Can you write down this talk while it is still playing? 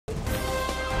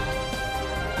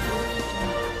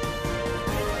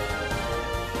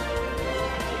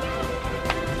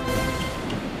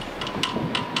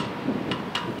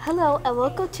Hello and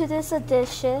welcome to this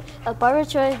edition of Barbara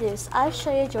Jordan News. I'm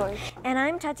Shreya George. And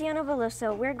I'm Tatiana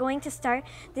Veloso. We're going to start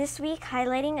this week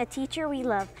highlighting a teacher we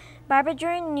love. Barbara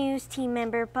Jordan News team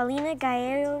member Paulina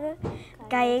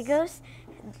Gallegos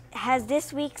has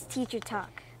this week's Teacher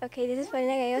Talk. Okay, this is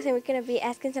Paulina Gallegos and we're going to be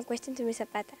asking some questions to Ms.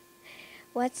 Zapata.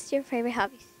 What's your favorite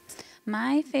hobbies?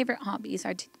 My favorite hobbies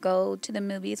are to go to the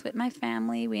movies with my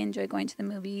family. We enjoy going to the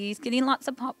movies, getting lots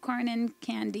of popcorn and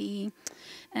candy.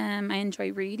 I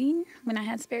enjoy reading when I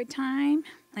had spare time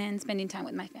and spending time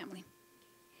with my family.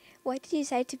 Why did you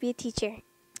decide to be a teacher?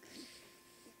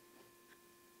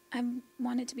 I've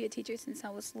wanted to be a teacher since I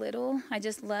was little. I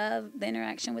just love the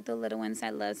interaction with the little ones. I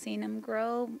love seeing them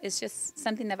grow. It's just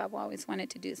something that I've always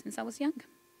wanted to do since I was young.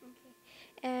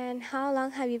 Okay. And how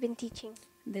long have you been teaching?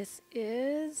 This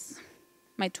is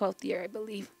my 12th year, I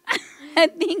believe. I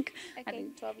think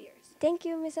 12 years. Thank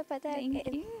you, Ms. Zapata. Thank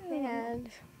you.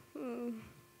 And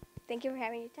thank you for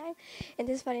having your time. And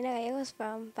this is Paulina Gallegos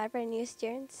from Barbara News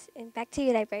Journals. And back to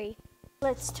you, library.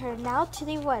 Let's turn now to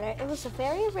the weather. It was a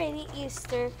very rainy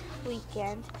Easter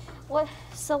weekend. What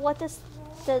does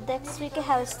the next weekend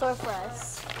have in store for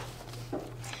us?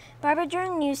 Barbara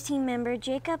Jordan News team member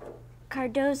Jacob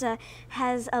Cardoza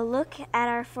has a look at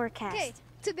our forecast. Okay,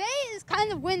 today is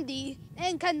kind of windy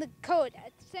and kind of cold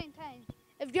at the same time.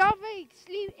 If y'all very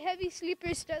heavy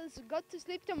sleepers, tell us to go to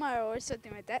sleep tomorrow or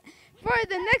something like that. For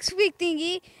the next week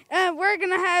thingy, we're going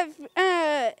to have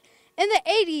in the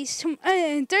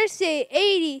 80s, Thursday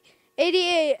 80,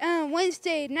 88,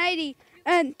 Wednesday 90,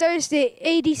 and Thursday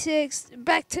 86,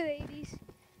 back to the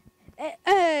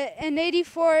 80s, and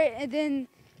 84, and then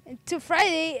to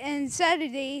Friday and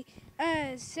Saturday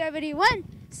 71.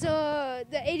 So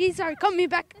the 80s are coming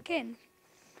back again.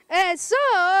 So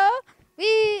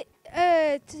we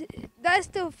that's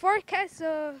the forecast.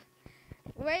 So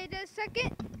wait a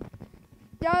second.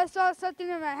 Y'all saw something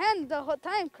in my hand the whole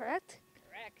time, correct?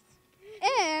 Correct.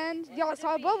 And y'all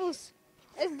saw bubbles.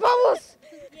 It's bubbles.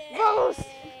 Yay. Bubbles.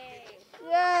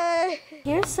 Yay.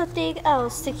 Here's something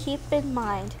else to keep in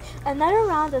mind. Another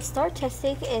round of STAAR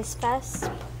testing is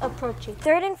fast approaching.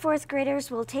 3rd and 4th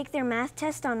graders will take their math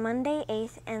test on Monday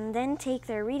 8th and then take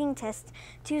their reading test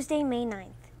Tuesday, May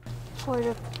 9th. For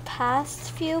the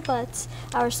past few months,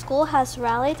 our school has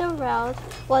rallied around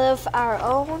one of our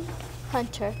own,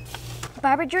 Hunter.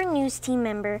 Barbara Jordan News team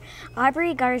member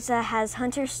Aubrey Garza has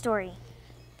Hunter's story.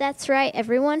 That's right,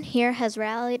 everyone here has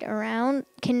rallied around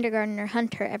kindergartner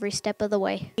Hunter every step of the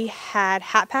way. We had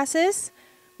hat passes,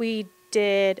 we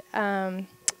did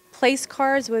place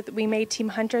cards, we made Team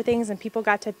Hunter things and people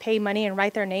got to pay money and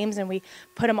write their names and we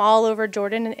put them all over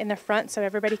Jordan in the front so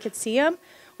everybody could see them.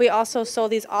 We also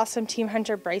sold these awesome Team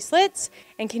Hunter bracelets,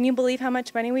 and can you believe how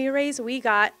much money we raised? We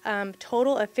got a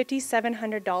total of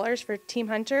 $5,700 for Team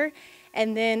Hunter,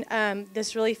 and then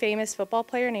this really famous football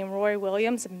player named Roy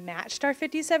Williams matched our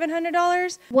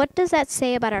 $5,700. What does that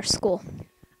say about our school?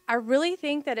 I really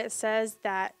think that it says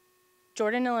that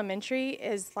Jordan Elementary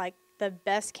is like the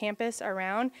best campus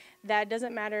around. That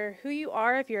doesn't matter who you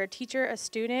are, if you're a teacher, a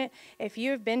student, if you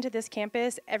have been to this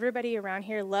campus, everybody around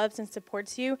here loves and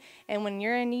supports you, and when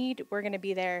you're in need, we're going to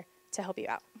be there to help you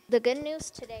out. The good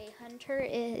news today, Hunter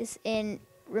is in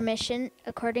remission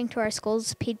according to our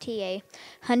school's PTA.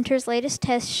 Hunter's latest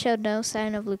test showed no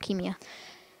sign of leukemia.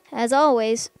 As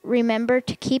always, remember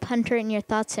to keep Hunter in your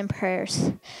thoughts and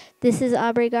prayers. This is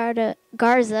Aubrey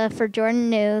Garza for Jordan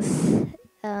News.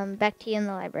 Back to you in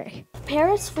the library.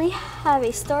 Parents, we have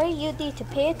a story you need to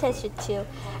pay attention to.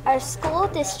 Our school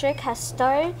district has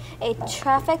started a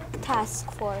traffic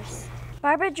task force.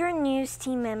 Barbara Jordan News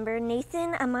team member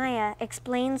Nathan Amaya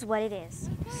explains what it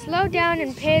is. Slow down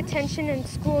and pay attention in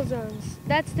school zones.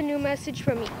 That's the new message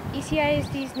from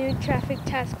ECISD's new traffic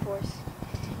task force.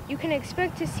 You can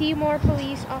expect to see more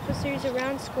police officers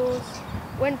around schools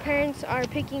when parents are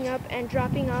picking up and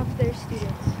dropping off their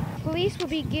students. Police will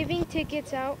be giving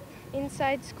tickets out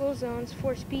inside school zones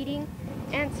for speeding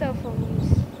and cell phone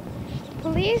use.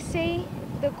 Police say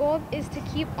the goal is to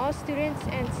keep all students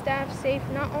and staff safe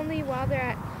not only while they're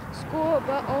at school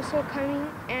but also coming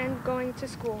and going to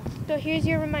school. So here's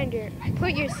your reminder.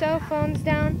 Put your cell phones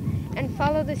down and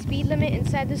follow the speed limit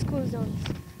inside the school zones.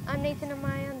 I'm Nathan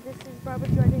Amaya and this is Barbara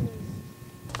Jordan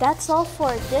News. That's all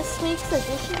for this week's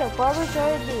edition of Barbara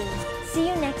Jordan News. See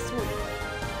you next week.